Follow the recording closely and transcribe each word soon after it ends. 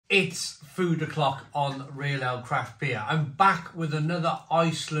It's food o'clock on Real Ale Craft Beer. I'm back with another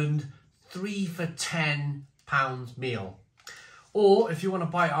Iceland 3 for £10 meal. Or if you want to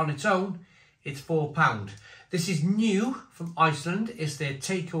buy it on its own, it's £4. This is new from Iceland. It's their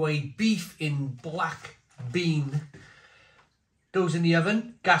takeaway beef in black bean. Goes in the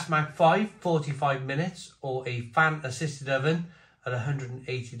oven, gas mag 5, 45 minutes, or a fan assisted oven at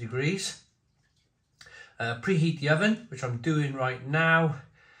 180 degrees. Preheat the oven, which I'm doing right now.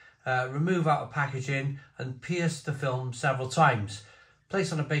 Remove out of packaging and pierce the film several times.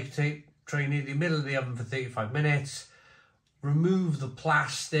 Place on a baking tray near the middle of the oven for 35 minutes. Remove the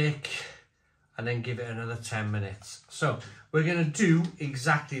plastic and then give it another 10 minutes. So we're going to do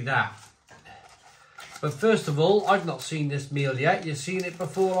exactly that. But first of all, I've not seen this meal yet. You've seen it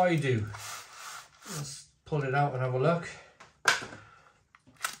before I do. Let's pull it out and have a look.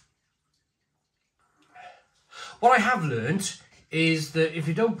 What I have learned is that if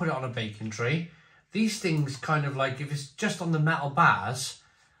you don't put it on a baking tray, these things kind of like, if it's just on the metal bars,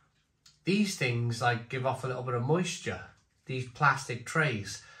 these things like give off a little bit of moisture, these plastic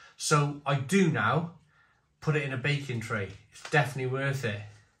trays. So I do now put it in a baking tray. It's definitely worth it.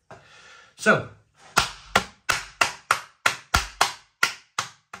 So,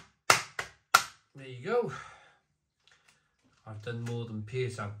 there you go. I've done more than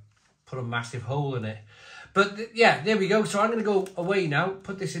pierce, I've put a massive hole in it. But yeah, there we go. So I'm going to go away now,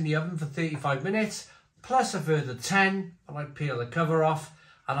 put this in the oven for 35 minutes, plus a further 10, and I peel the cover off,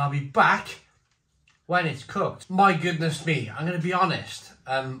 and I'll be back when it's cooked. My goodness me, I'm going to be honest,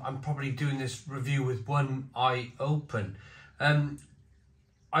 I'm probably doing this review with one eye open.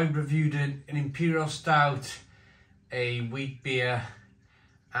 I reviewed an Imperial Stout, a wheat beer,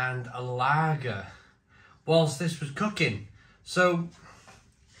 and a lager whilst this was cooking. So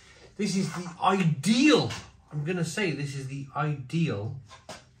this is the ideal, I'm going to say this is the ideal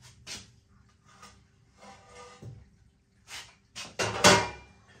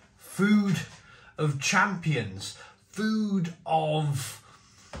food of champions, food of,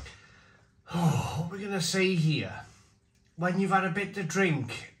 what we're going to say here, when you've had a bit to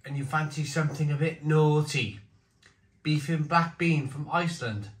drink and you fancy something a bit naughty. Beef in black bean from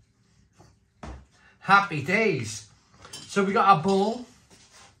Iceland. Happy days. So we got our bowl.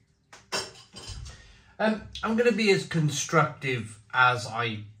 I'm going to be as constructive as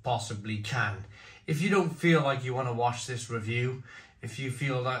I possibly can. If you don't feel like you want to watch this review, if you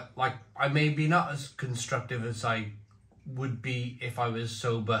feel that like I may be not as constructive as I would be if I was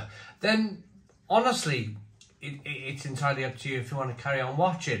sober, then honestly, it's entirely up to you if you want to carry on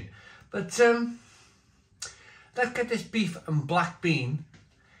watching. But let's get this beef and black bean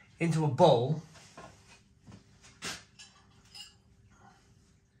into a bowl.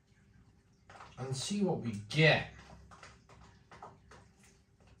 And see what we get.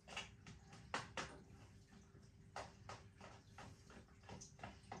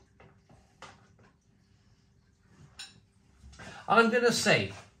 I'm going to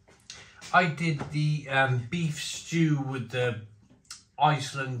say, I did the beef stew with the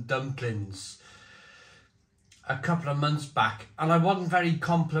Iceland dumplings a couple of months back, and I wasn't very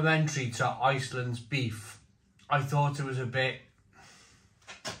complimentary to Iceland's beef. I thought it was a bit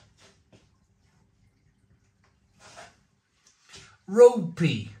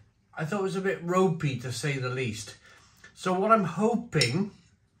ropey. I thought it was a bit ropey, to say the least. So what I'm hoping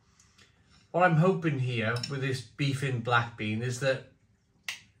here with this beef in black bean is that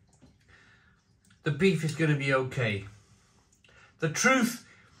the beef is going to be okay. The truth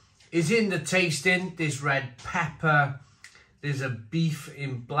is in the tasting. There's red pepper. There's a beef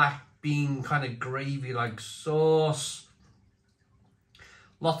in black bean kind of gravy like sauce.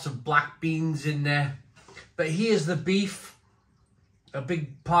 Lots of black beans in there. But here's the beef. A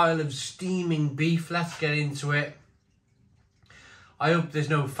big pile of steaming beef. Let's get into it. I hope there's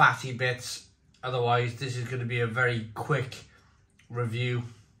no fatty bits. Otherwise, this is going to be a very quick review.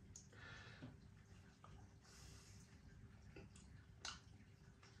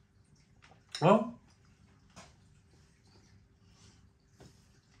 Well,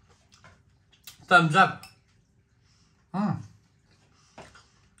 thumbs up.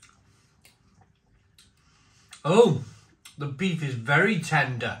 Oh, the beef is very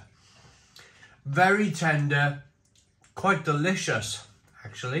tender, quite delicious,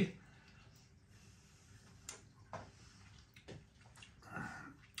 actually.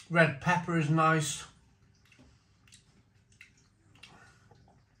 Red pepper is nice.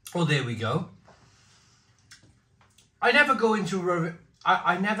 Oh, there we go. I never go into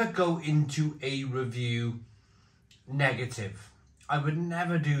a review negative. I would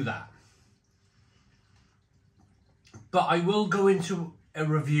never do that. But I will go into a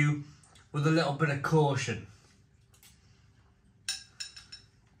review with a little bit of caution.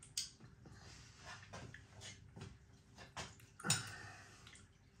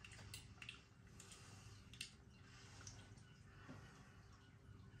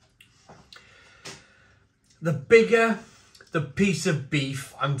 The bigger the piece of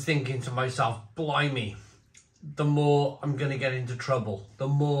beef, I'm thinking to myself, blimey, the more I'm going to get into trouble, the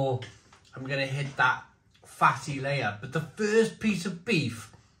more I'm going to hit that fatty layer. But the first piece of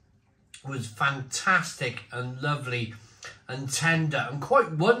beef was fantastic and lovely and tender and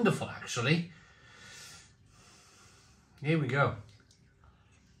quite wonderful, actually. Here we go.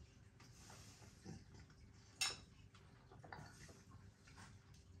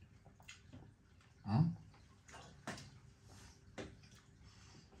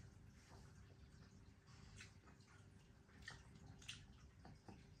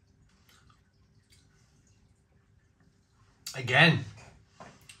 Again,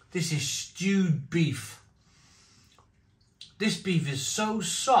 this is stewed beef. This beef is so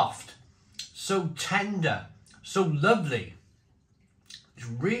soft, so tender, so lovely. It's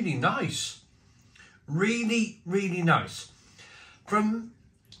really nice. Really, really nice. From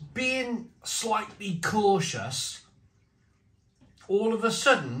being slightly cautious, all of a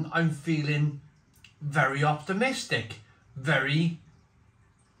sudden I'm feeling very optimistic. Very,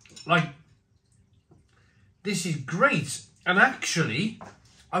 like, this is great. And actually,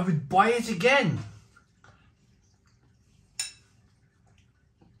 I would buy it again.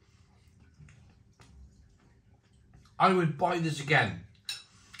 I would buy this again.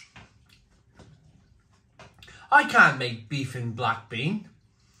 I can't make beef in black bean.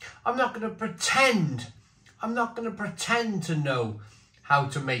 I'm not going to pretend. I'm not going to pretend to know how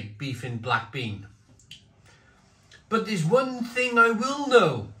to make beef in black bean. But there's one thing I will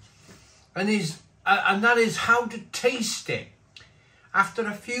know, and that is how to taste it. After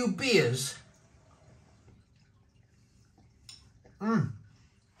a few beers,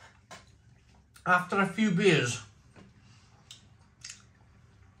 after a few beers,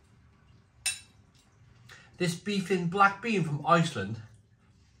 this beef in black bean from Iceland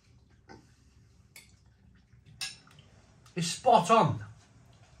is spot on.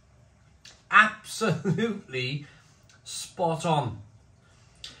 Absolutely spot on.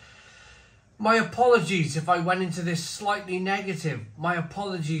 My apologies if I went into this slightly negative. My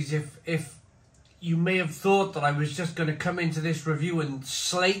apologies if you may have thought that I was just going to come into this review and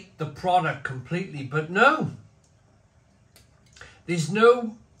slate the product completely, but no. There's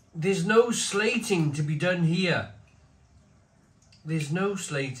no slating to be done here. There's no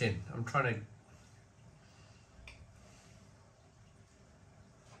slating. I'm trying to...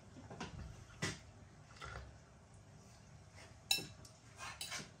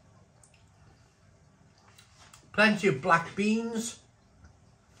 Plenty of black beans,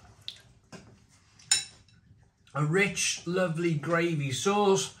 a rich, lovely gravy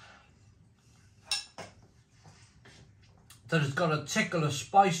sauce that has got a tickle of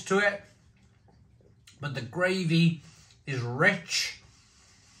spice to it, but the gravy is rich,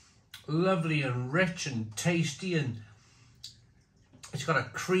 lovely and rich and tasty, and it's got a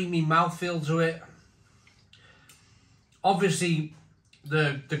creamy mouthfeel to it. Obviously,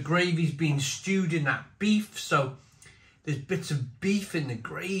 the gravy's been stewed in that beef, so there's bits of beef in the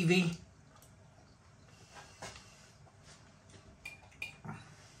gravy.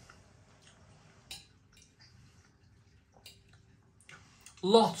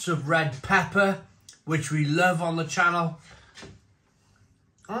 Lots of red pepper, which we love on the channel.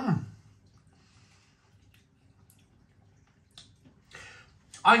 I'm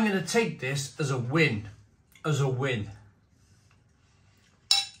going to take this as a win. As a win.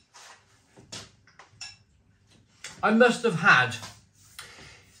 I must have had,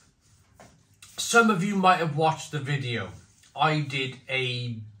 some of you might have watched the video. I did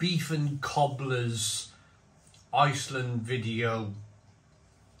a beef and cobblers Iceland video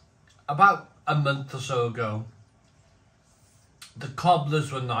about a month or so ago. The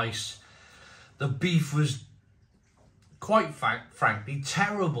cobblers were nice. The beef was quite frankly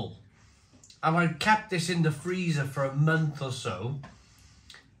terrible. And I kept this in the freezer for a month or so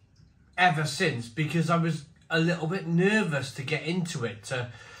ever since, because I was a little bit nervous to get into it,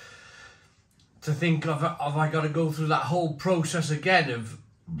 to think of I got to go through that whole process again of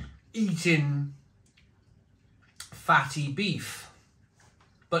eating fatty beef.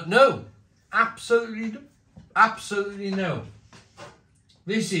 But no, absolutely no.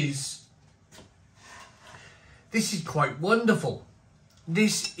 This is quite wonderful.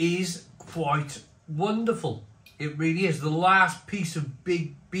 This is quite wonderful. It really is. The last piece of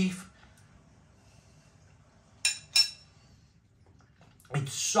big beef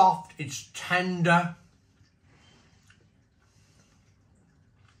It's soft, it's tender.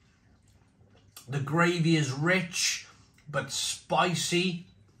 The gravy is rich but spicy,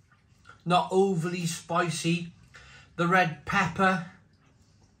 not overly spicy. The red pepper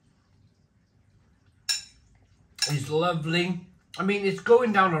is lovely. I mean, it's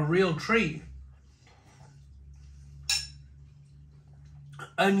going down a real treat.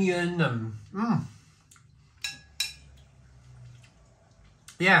 Onion and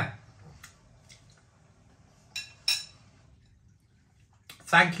yeah.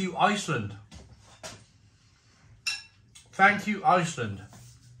 Thank you, Iceland. Thank you, Iceland.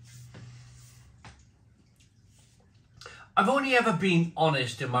 I've only ever been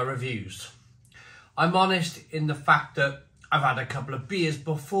honest in my reviews. I'm honest in the fact that I've had a couple of beers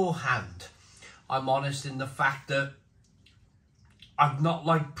beforehand. I'm honest in the fact that I've not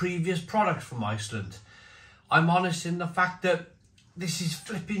liked previous products from Iceland. I'm honest in the fact that this is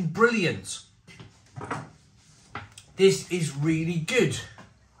flipping brilliant. This is really good.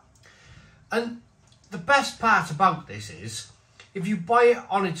 And the best part about this is, if you buy it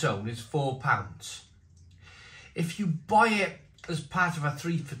on its own, it's £4. If you buy it as part of a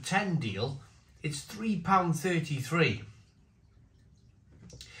 3 for £10 deal, it's £3.33.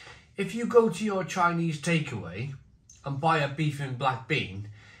 If you go to your Chinese takeaway and buy a beef and black bean,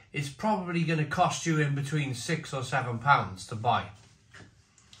 it's probably going to cost you in between £6 or £7 to buy.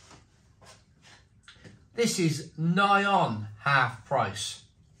 This is nigh on half price,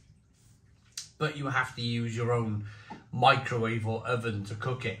 but you have to use your own microwave or oven to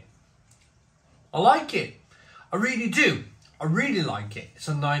cook it. I like it. I really do. I really like it. It's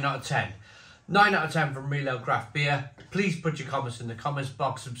a 9 out of 10. 9 out of 10 from Real Ale Craft Beer. Please put your comments in the comments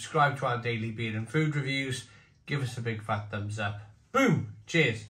box. Subscribe to our daily beer and food reviews. Give us a big fat thumbs up. Boom. Cheers.